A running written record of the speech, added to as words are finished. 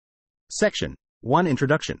Section 1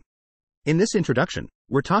 Introduction. In this introduction,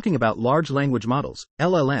 we're talking about large language models,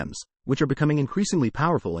 LLMs, which are becoming increasingly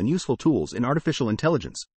powerful and useful tools in artificial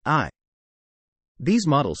intelligence, AI. These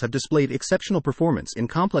models have displayed exceptional performance in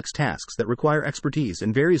complex tasks that require expertise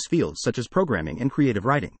in various fields such as programming and creative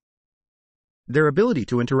writing. Their ability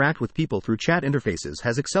to interact with people through chat interfaces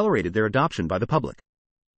has accelerated their adoption by the public.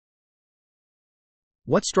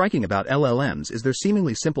 What's striking about LLMs is their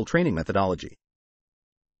seemingly simple training methodology.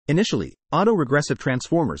 Initially, autoregressive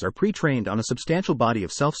transformers are pre-trained on a substantial body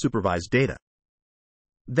of self-supervised data.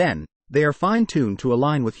 Then, they are fine-tuned to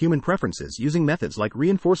align with human preferences using methods like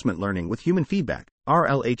reinforcement learning with human feedback,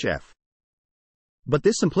 RLHF. But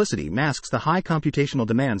this simplicity masks the high computational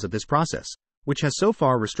demands of this process, which has so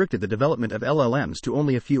far restricted the development of LLMs to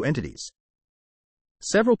only a few entities.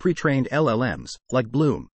 Several pre-trained LLMs, like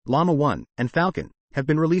Bloom, Llama 1, and Falcon, have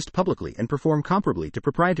been released publicly and perform comparably to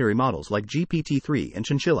proprietary models like GPT-3 and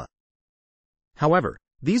Chinchilla. However,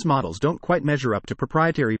 these models don't quite measure up to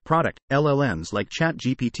proprietary product LLMs like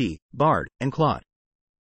ChatGPT, Bard, and Claude.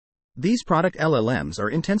 These product LLMs are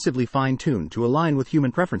intensively fine-tuned to align with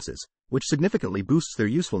human preferences, which significantly boosts their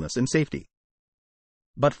usefulness and safety.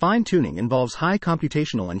 But fine-tuning involves high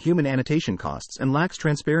computational and human annotation costs and lacks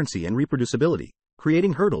transparency and reproducibility,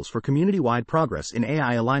 creating hurdles for community-wide progress in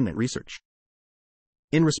AI alignment research.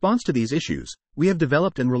 In response to these issues, we have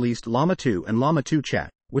developed and released Llama 2 and Llama 2 Chat,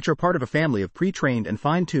 which are part of a family of pre-trained and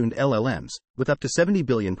fine-tuned LLMs, with up to 70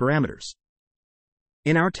 billion parameters.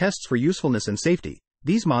 In our tests for usefulness and safety,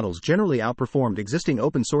 these models generally outperformed existing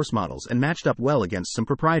open-source models and matched up well against some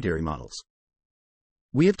proprietary models.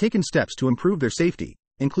 We have taken steps to improve their safety,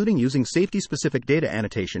 including using safety-specific data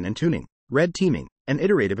annotation and tuning, red teaming, and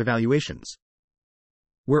iterative evaluations.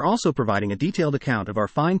 We're also providing a detailed account of our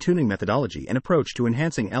fine-tuning methodology and approach to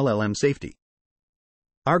enhancing LLM safety.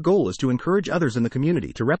 Our goal is to encourage others in the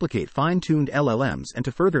community to replicate fine-tuned LLMs and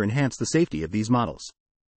to further enhance the safety of these models.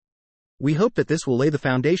 We hope that this will lay the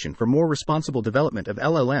foundation for more responsible development of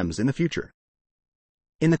LLMs in the future.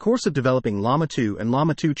 In the course of developing Llama 2 and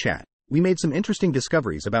Llama 2 Chat, we made some interesting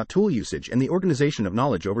discoveries about tool usage and the organization of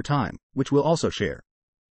knowledge over time, which we'll also share.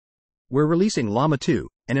 We're releasing Llama 2,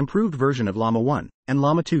 an improved version of Llama 1, and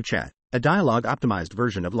Llama 2 Chat, a dialogue-optimized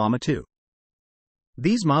version of Llama 2.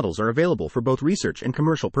 These models are available for both research and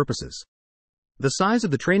commercial purposes. The size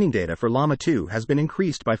of the training data for Llama 2 has been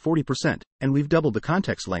increased by 40%, and we've doubled the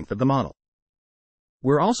context length of the model.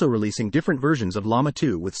 We're also releasing different versions of Llama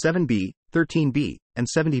 2 with 7B, 13B, and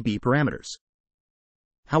 70B parameters.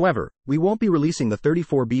 However, we won't be releasing the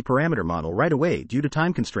 34B parameter model right away due to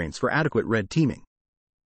time constraints for adequate red teaming.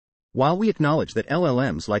 While we acknowledge that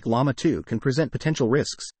LLMs like Llama 2 can present potential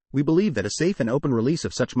risks, we believe that a safe and open release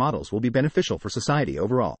of such models will be beneficial for society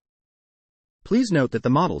overall. Please note that the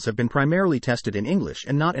models have been primarily tested in English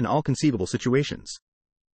and not in all conceivable situations.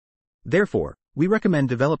 Therefore, we recommend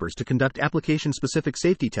developers to conduct application-specific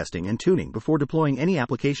safety testing and tuning before deploying any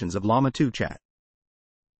applications of Llama 2 Chat.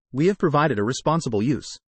 We have provided a responsible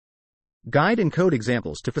use guide and code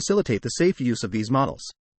examples to facilitate the safe use of these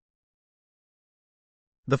models.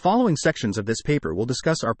 The following sections of this paper will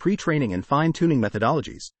discuss our pre-training and fine-tuning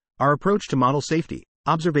methodologies, our approach to model safety,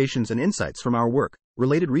 observations and insights from our work,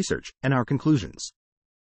 related research, and our conclusions.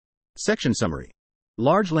 Section Summary.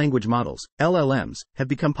 Large language models, LLMs, have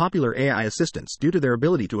become popular AI assistants due to their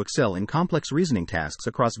ability to excel in complex reasoning tasks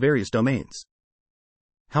across various domains.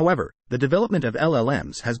 However, the development of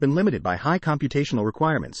LLMs has been limited by high computational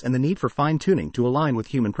requirements and the need for fine-tuning to align with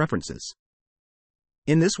human preferences.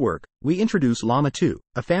 In this work, we introduce Llama 2,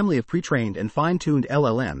 a family of pre-trained and fine-tuned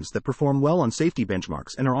LLMs that perform well on safety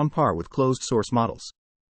benchmarks and are on par with closed-source models.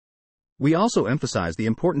 We also emphasize the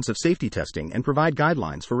importance of safety testing and provide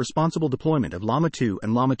guidelines for responsible deployment of Llama 2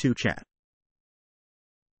 and Llama 2 Chat.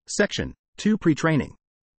 Section 2 Pretraining.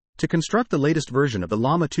 To construct the latest version of the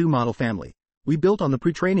Llama 2 model family, we built on the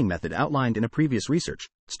pretraining method outlined in a previous research,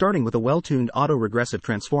 starting with a well-tuned autoregressive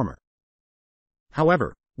transformer.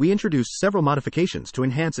 However, we introduced several modifications to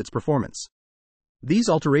enhance its performance. These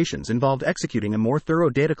alterations involved executing a more thorough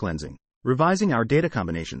data cleansing, revising our data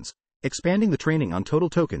combinations, expanding the training on total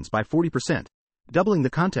tokens by 40%, doubling the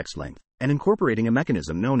context length, and incorporating a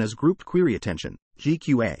mechanism known as Grouped Query Attention,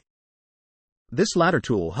 GQA. This latter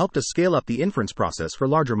tool helped us scale up the inference process for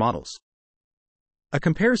larger models. A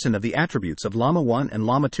comparison of the attributes of Llama 1 and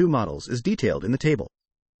Llama 2 models is detailed in the table.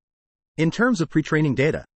 In terms of pre-training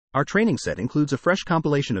data, our training set includes a fresh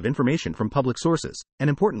compilation of information from public sources, and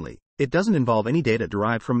importantly, it doesn't involve any data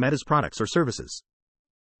derived from Meta's products or services.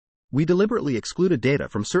 We deliberately excluded data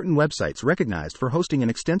from certain websites recognized for hosting an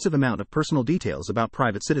extensive amount of personal details about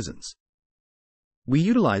private citizens. We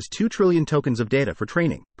utilize 2 trillion tokens of data for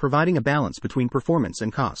training, providing a balance between performance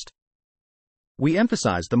and cost. We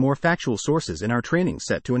emphasize the more factual sources in our training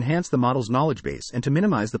set to enhance the model's knowledge base and to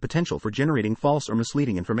minimize the potential for generating false or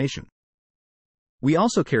misleading information. We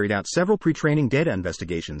also carried out several pre-training data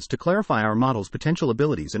investigations to clarify our model's potential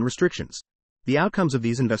abilities and restrictions. The outcomes of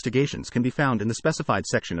these investigations can be found in the specified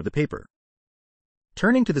section of the paper.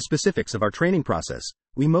 Turning to the specifics of our training process,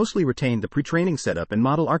 we mostly retained the pre-training setup and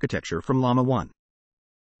model architecture from Llama 1.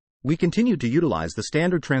 We continued to utilize the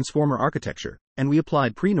standard transformer architecture, and we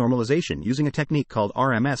applied pre-normalization using a technique called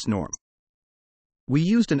RMS norm. We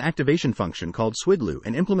used an activation function called swidlu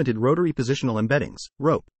and implemented rotary positional embeddings,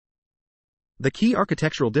 ROP. The key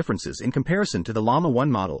architectural differences in comparison to the Llama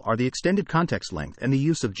 1 model are the extended context length and the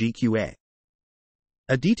use of GQA.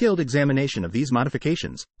 A detailed examination of these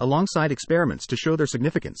modifications, alongside experiments to show their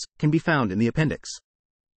significance, can be found in the appendix.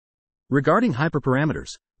 Regarding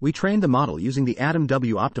hyperparameters, we trained the model using the Atom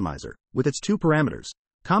W optimizer, with its 2 parameters,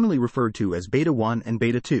 commonly referred to as beta 1 and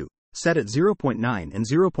beta 2, set at 0.9 and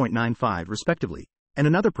 0.95 respectively, and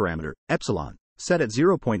another parameter, epsilon, set at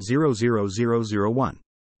 0.00001.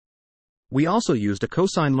 We also used a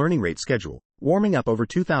cosine learning rate schedule, warming up over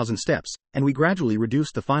 2,000 steps, and we gradually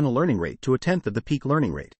reduced the final learning rate to 1/10 of the peak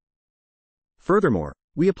learning rate. Furthermore,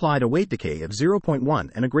 we applied a weight decay of 0.1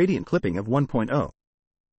 and a gradient clipping of 1.0.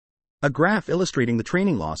 A graph illustrating the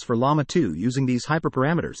training loss for Llama 2 using these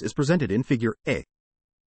hyperparameters is presented in Figure A.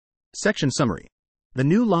 Section Summary. The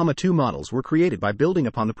new Llama 2 models were created by building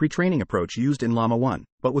upon the pre-training approach used in Llama 1,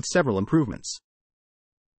 but with several improvements.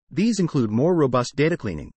 These include more robust data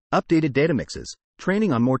cleaning, updated data mixes,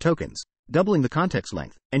 training on more tokens, doubling the context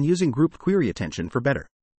length, and using grouped query attention for better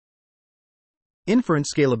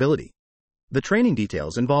inference scalability. The training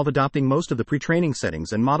details involve adopting most of the pre-training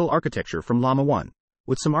settings and model architecture from Llama 1,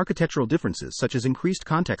 with some architectural differences such as increased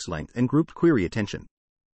context length and grouped query attention.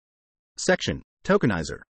 Section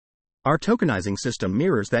Tokenizer. Our tokenizing system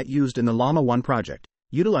mirrors that used in the Llama 1 project,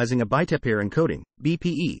 utilizing a byte-pair encoding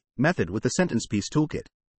 (BPE) method with the sentence piece toolkit.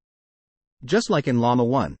 Just like in Llama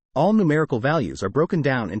 1, all numerical values are broken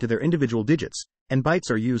down into their individual digits, and bytes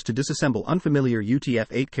are used to disassemble unfamiliar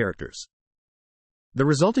UTF-8 characters. The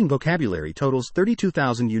resulting vocabulary totals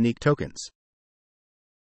 32,000 unique tokens.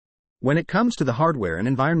 When it comes to the hardware and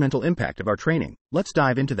environmental impact of our training, let's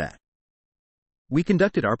dive into that. We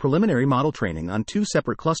conducted our preliminary model training on 2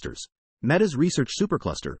 separate clusters, Meta's Research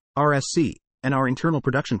Supercluster, RSC, and our internal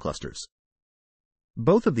production clusters.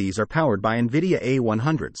 Both of these are powered by NVIDIA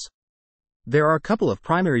A100s. There are a couple of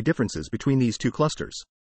primary differences between these 2 clusters.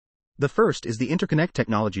 The first is the interconnect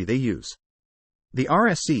technology they use. The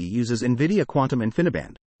RSC uses NVIDIA Quantum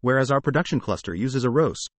InfiniBand, whereas our production cluster uses a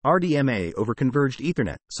ROS, RDMA over Converged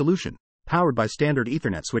Ethernet solution, powered by standard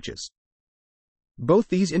Ethernet switches. Both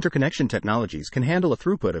these interconnection technologies can handle a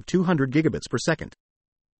throughput of 200 gigabits per second.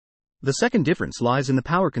 The second difference lies in the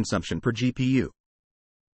power consumption per GPU.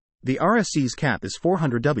 The RSC's cap is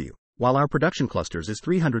 400 W, while our production clusters is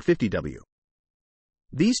 350 W.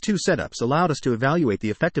 These 2 setups allowed us to evaluate the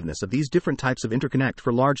effectiveness of these different types of interconnect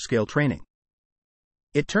for large-scale training.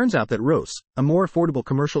 It turns out that ROS, a more affordable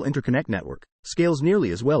commercial interconnect network, scales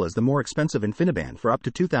nearly as well as the more expensive InfiniBand for up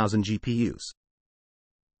to 2,000 GPUs.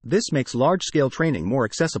 This makes large-scale training more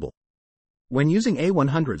accessible. When using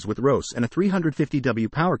A100s with ROS and a 350 W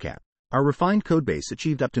power cap, our refined codebase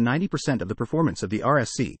achieved up to 90% of the performance of the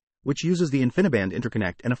RSC, which uses the InfiniBand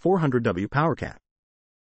interconnect and a 400 W power cap.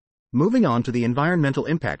 Moving on to the environmental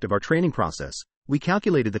impact of our training process, we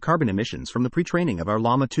calculated the carbon emissions from the pre-training of our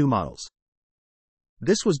Llama 2 models.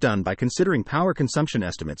 This was done by considering power consumption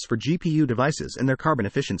estimates for GPU devices and their carbon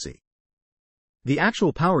efficiency. The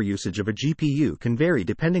actual power usage of a GPU can vary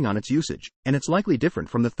depending on its usage, and it's likely different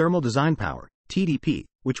from the thermal design power, TDP,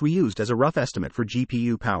 which we used as a rough estimate for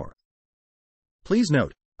GPU power. Please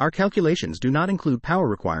note, our calculations do not include power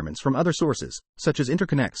requirements from other sources, such as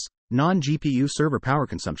interconnects, non-GPU server power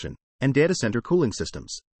consumption, and data center cooling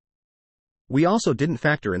systems. We also didn't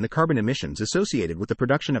factor in the carbon emissions associated with the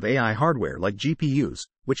production of AI hardware like GPUs,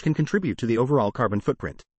 which can contribute to the overall carbon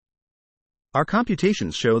footprint. Our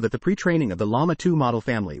computations show that the pre-training of the Llama 2 model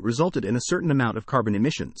family resulted in a certain amount of carbon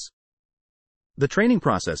emissions. The training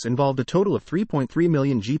process involved a total of 3.3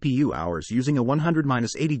 million GPU hours using a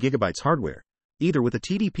 100-80 GB hardware, either with a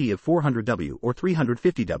TDP of 400 W or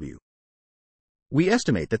 350 W. We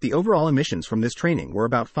estimate that the overall emissions from this training were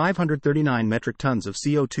about 539 metric tons of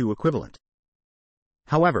CO2 equivalent.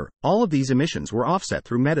 However, all of these emissions were offset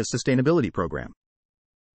through Meta's sustainability program.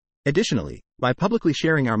 Additionally, by publicly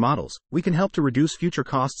sharing our models, we can help to reduce future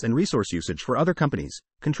costs and resource usage for other companies,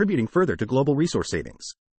 contributing further to global resource savings.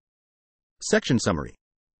 Section Summary.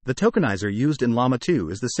 The tokenizer used in Llama 2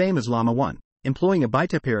 is the same as Llama 1, employing a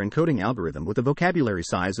byte-pair encoding algorithm with a vocabulary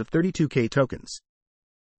size of 32K tokens.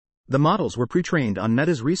 The models were pre-trained on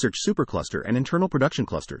Meta's research supercluster and internal production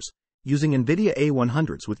clusters, using NVIDIA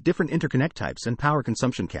A100s with different interconnect types and power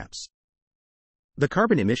consumption caps. The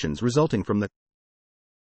carbon emissions resulting from the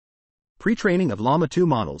pre-training of Llama 2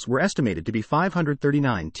 models were estimated to be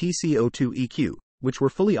 539 TCO2 EQ, which were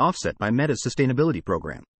fully offset by Meta's sustainability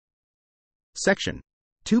program. Section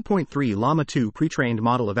 2.3 Llama 2 Pre-trained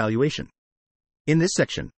Model Evaluation. In this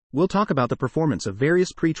section, we'll talk about the performance of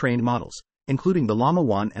various pre-trained models, including the Llama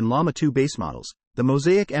 1 and Llama 2 base models, the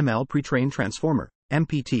Mosaic ML Pretrained Transformer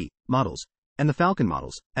 (MPT) models, and the Falcon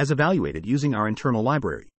models, as evaluated using our internal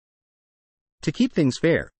library. To keep things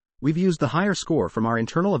fair, we've used the higher score from our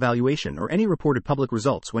internal evaluation or any reported public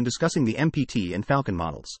results when discussing the MPT and Falcon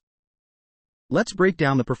models. Let's break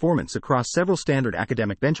down the performance across several standard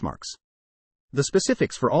academic benchmarks. The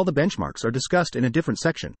specifics for all the benchmarks are discussed in a different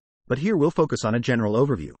section, but here we'll focus on a general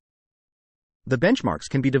overview. The benchmarks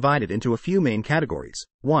can be divided into a few main categories.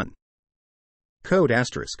 1. Code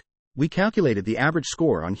asterisk. We calculated the average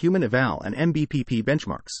score on human eval and MBPP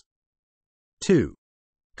benchmarks. 2.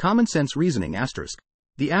 Common sense reasoning asterisk.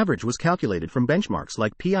 The average was calculated from benchmarks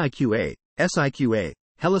like PIQA, SIQA,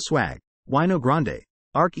 Hella Swag, Wino Grande,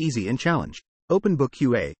 Arc Easy and Challenge, Open Book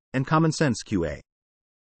QA, and Common Sense QA.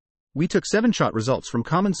 We took 7-shot results from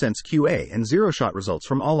Common Sense QA and 0-shot results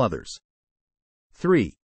from all others.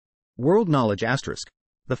 3. World Knowledge asterisk.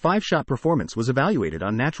 The 5-shot performance was evaluated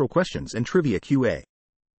on natural questions and trivia QA.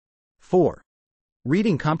 4.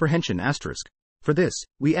 Reading comprehension asterisk. For this,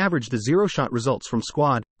 we averaged the 0-shot results from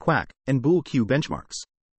Squad, Quack, and Bool Q benchmarks.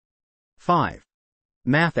 5.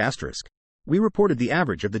 Math asterisk. We reported the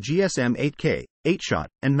average of the GSM 8K, 8-shot,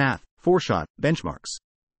 and Math, 4-shot, benchmarks.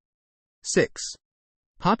 6.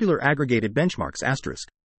 Popular aggregated benchmarks asterisk.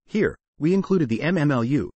 Here, we included the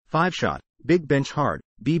MMLU, 5-shot, Big Bench Hard,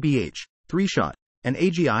 BBH, 3-shot, and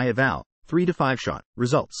AGI Eval, 3 to 5-shot,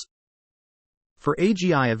 results. For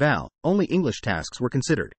AGI Eval, only English tasks were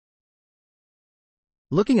considered.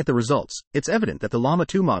 Looking at the results, it's evident that the Llama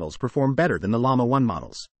 2 models perform better than the Llama 1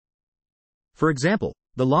 models. For example,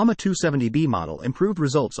 the Llama 270B model improved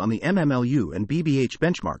results on the MMLU and BBH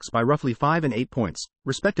benchmarks by roughly 5 and 8 points,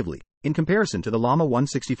 respectively, in comparison to the Llama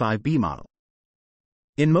 165B model.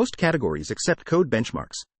 In most categories except code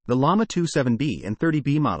benchmarks, the Llama 27B and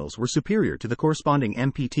 30B models were superior to the corresponding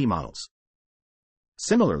MPT models.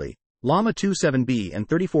 Similarly, Llama 27B and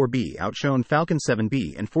 34B outshone Falcon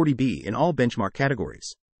 7B and 40B in all benchmark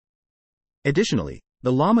categories. Additionally,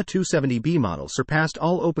 the Llama 270B model surpassed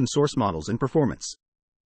all open source models in performance.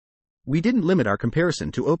 We didn't limit our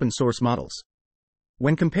comparison to open source models.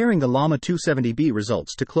 When comparing the Llama 270B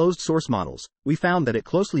results to closed source models, we found that it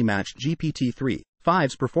closely matched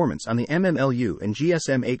GPT-3.5's performance on the MMLU and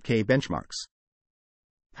GSM 8K benchmarks.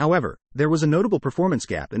 However, there was a notable performance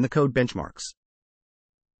gap in the code benchmarks.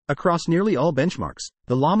 Across nearly all benchmarks,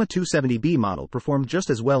 the Llama 270B model performed just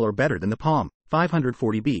as well or better than the Palm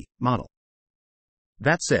 540B model.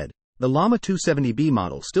 That said, the Llama 270B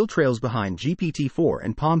model still trails behind GPT-4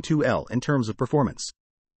 and Palm 2L in terms of performance.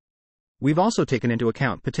 We've also taken into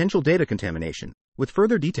account potential data contamination, with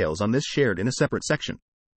further details on this shared in a separate section.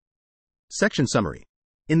 Section Summary.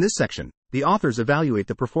 In this section, the authors evaluate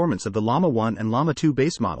the performance of the Llama 1 and Llama 2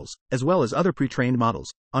 base models, as well as other pre-trained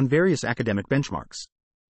models, on various academic benchmarks.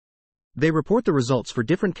 They report the results for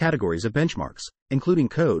different categories of benchmarks, including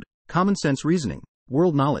code, common sense reasoning,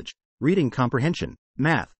 world knowledge, reading comprehension,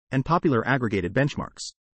 math, and popular aggregated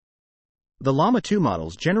benchmarks. The Llama 2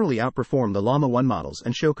 models generally outperform the Llama 1 models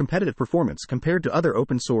and show competitive performance compared to other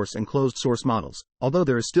open source and closed source models, although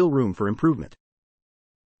there is still room for improvement.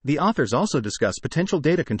 The authors also discuss potential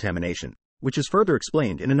data contamination, which is further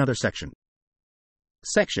explained in another section.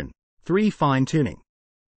 Section 3 Fine-tuning.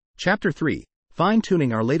 Chapter 3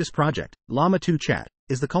 Fine-tuning. Our latest project, Llama 2 Chat,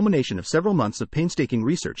 is the culmination of several months of painstaking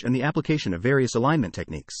research and the application of various alignment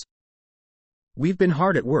techniques. We've been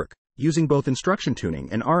hard at work, using both instruction tuning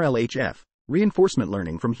and RLHF, reinforcement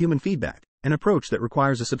learning from human feedback, an approach that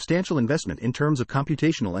requires a substantial investment in terms of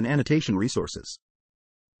computational and annotation resources.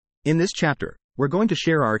 In this chapter, we're going to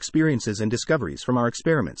share our experiences and discoveries from our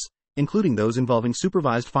experiments, including those involving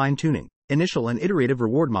supervised fine-tuning, initial and iterative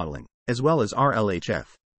reward modeling, as well as RLHF.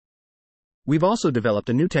 We've also developed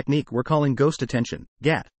a new technique we're calling ghost attention,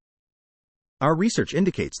 GAT. Our research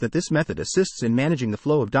indicates that this method assists in managing the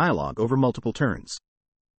flow of dialogue over multiple turns.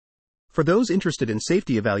 For those interested in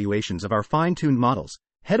safety evaluations of our fine-tuned models,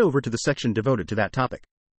 head over to the section devoted to that topic.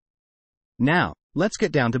 Now, let's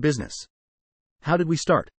get down to business. How did we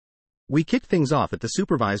start? We kicked things off at the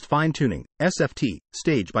supervised fine-tuning (SFT)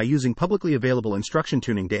 stage by using publicly available instruction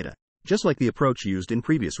tuning data, just like the approach used in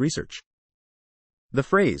previous research. The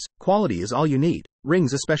phrase, "quality is all you need,"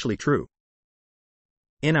 rings especially true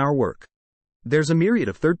in our work. There's a myriad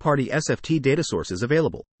of third-party SFT data sources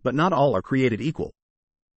available, but not all are created equal.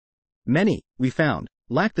 Many, we found,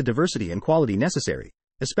 lack the diversity and quality necessary,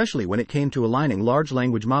 especially when it came to aligning large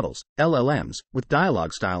language models, LLMs, with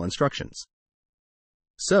dialogue-style instructions.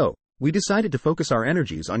 So, we decided to focus our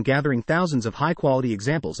energies on gathering thousands of high-quality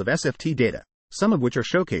examples of SFT data, some of which are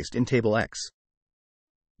showcased in Table X.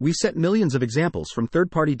 We set millions of examples from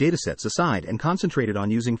third-party datasets aside and concentrated on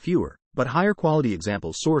using fewer, but higher-quality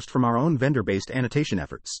examples sourced from our own vendor-based annotation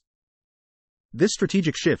efforts. This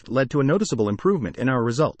strategic shift led to a noticeable improvement in our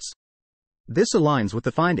results. This aligns with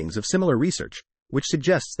the findings of similar research, which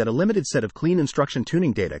suggests that a limited set of clean instruction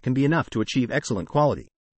tuning data can be enough to achieve excellent quality.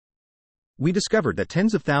 We discovered that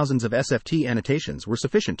tens of thousands of SFT annotations were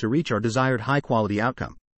sufficient to reach our desired high-quality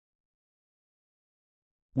outcome.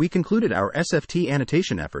 We concluded our SFT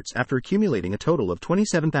annotation efforts after accumulating a total of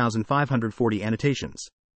 27,540 annotations.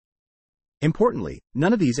 Importantly,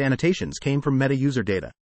 none of these annotations came from meta-user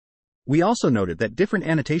data. We also noted that different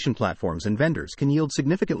annotation platforms and vendors can yield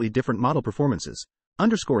significantly different model performances,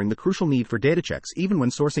 underscoring the crucial need for data checks even when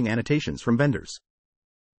sourcing annotations from vendors.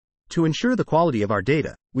 To ensure the quality of our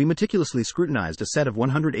data, we meticulously scrutinized a set of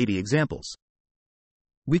 180 examples.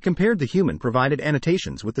 We compared the human-provided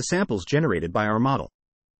annotations with the samples generated by our model.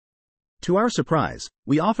 To our surprise,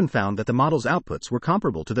 we often found that the model's outputs were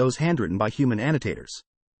comparable to those handwritten by human annotators.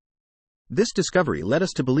 This discovery led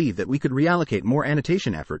us to believe that we could reallocate more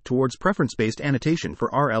annotation effort towards preference-based annotation for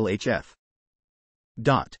RLHF.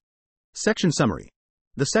 Section Summary.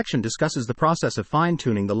 The section discusses the process of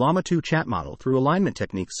fine-tuning the Llama 2 chat model through alignment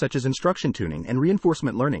techniques such as instruction tuning and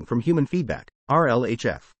reinforcement learning from human feedback,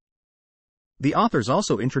 RLHF. The authors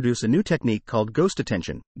also introduce a new technique called ghost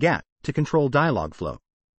attention, GAT, to control dialogue flow.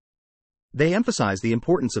 They emphasize the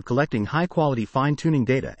importance of collecting high-quality fine-tuning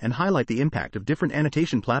data and highlight the impact of different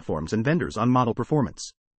annotation platforms and vendors on model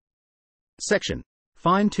performance. Section: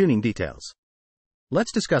 Fine-tuning details.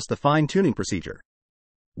 Let's discuss the fine-tuning procedure.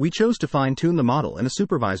 We chose to fine-tune the model in a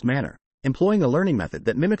supervised manner, employing a learning method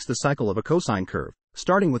that mimics the cycle of a cosine curve,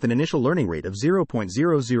 starting with an initial learning rate of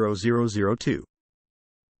 0.00002.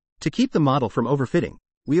 To keep the model from overfitting,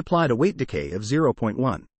 we applied a weight decay of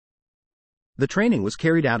 0.1. The training was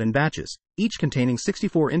carried out in batches, each containing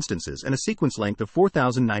 64 instances and a sequence length of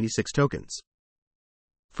 4,096 tokens.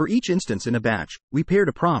 For each instance in a batch, we paired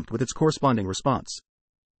a prompt with its corresponding response.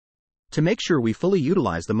 To make sure we fully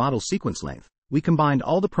utilize the model's sequence length, we combined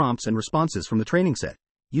all the prompts and responses from the training set,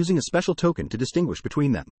 using a special token to distinguish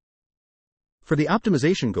between them. For the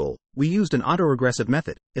optimization goal, we used an autoregressive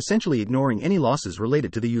method, essentially ignoring any losses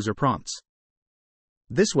related to the user prompts.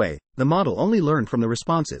 This way, the model only learned from the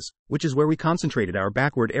responses, which is where we concentrated our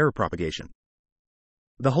backward error propagation.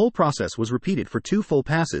 The whole process was repeated for 2 full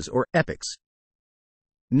passes or epochs.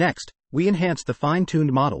 Next, we enhanced the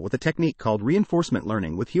fine-tuned model with a technique called reinforcement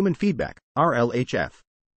learning with human feedback, RLHF.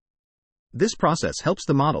 This process helps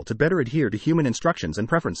the model to better adhere to human instructions and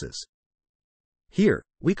preferences. Here,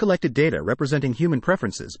 we collected data representing human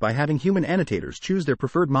preferences by having human annotators choose their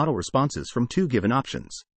preferred model responses from 2 given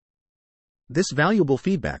options. This valuable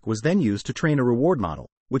feedback was then used to train a reward model,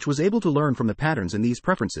 which was able to learn from the patterns in these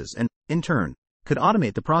preferences and, in turn, could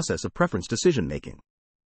automate the process of preference decision-making.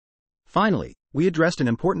 Finally, we addressed an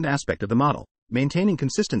important aspect of the model, maintaining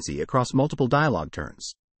consistency across multiple dialogue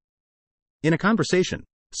turns. In a conversation,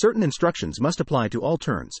 certain instructions must apply to all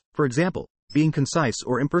turns, for example, being concise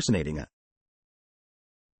or impersonating a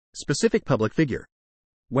specific public figure.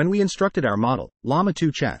 When we instructed our model, Llama 2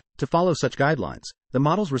 Chat, to follow such guidelines, the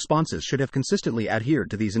model's responses should have consistently adhered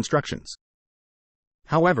to these instructions.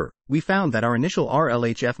 However, we found that our initial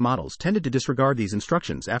RLHF models tended to disregard these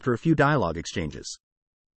instructions after a few dialogue exchanges.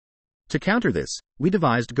 To counter this, we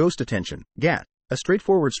devised ghost attention, GAT, a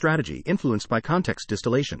straightforward strategy influenced by context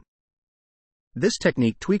distillation. This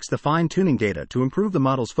technique tweaks the fine-tuning data to improve the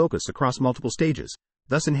model's focus across multiple stages,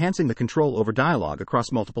 thus enhancing the control over dialogue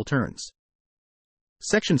across multiple turns.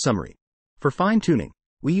 Section Summary. For fine-tuning,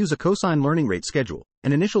 we use a cosine learning rate schedule,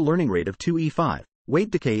 an initial learning rate of 2e5, weight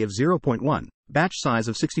decay of 0.1, batch size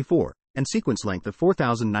of 64, and sequence length of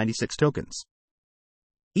 4,096 tokens.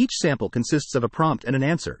 Each sample consists of a prompt and an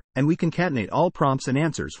answer, and we concatenate all prompts and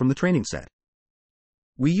answers from the training set.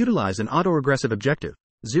 We utilize an autoregressive objective,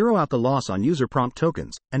 zero out the loss on user prompt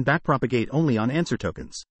tokens, and backpropagate only on answer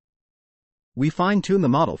tokens. We fine-tune the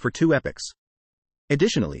model for 2 epochs.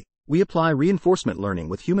 Additionally, we apply reinforcement learning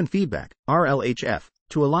with human feedback, RLHF,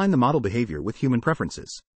 to align the model behavior with human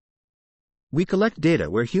preferences. We collect data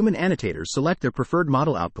where human annotators select their preferred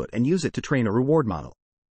model output and use it to train a reward model.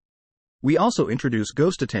 We also introduce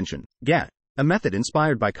ghost attention, GAT, a method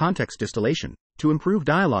inspired by context distillation, to improve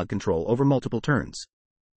dialogue control over multiple turns.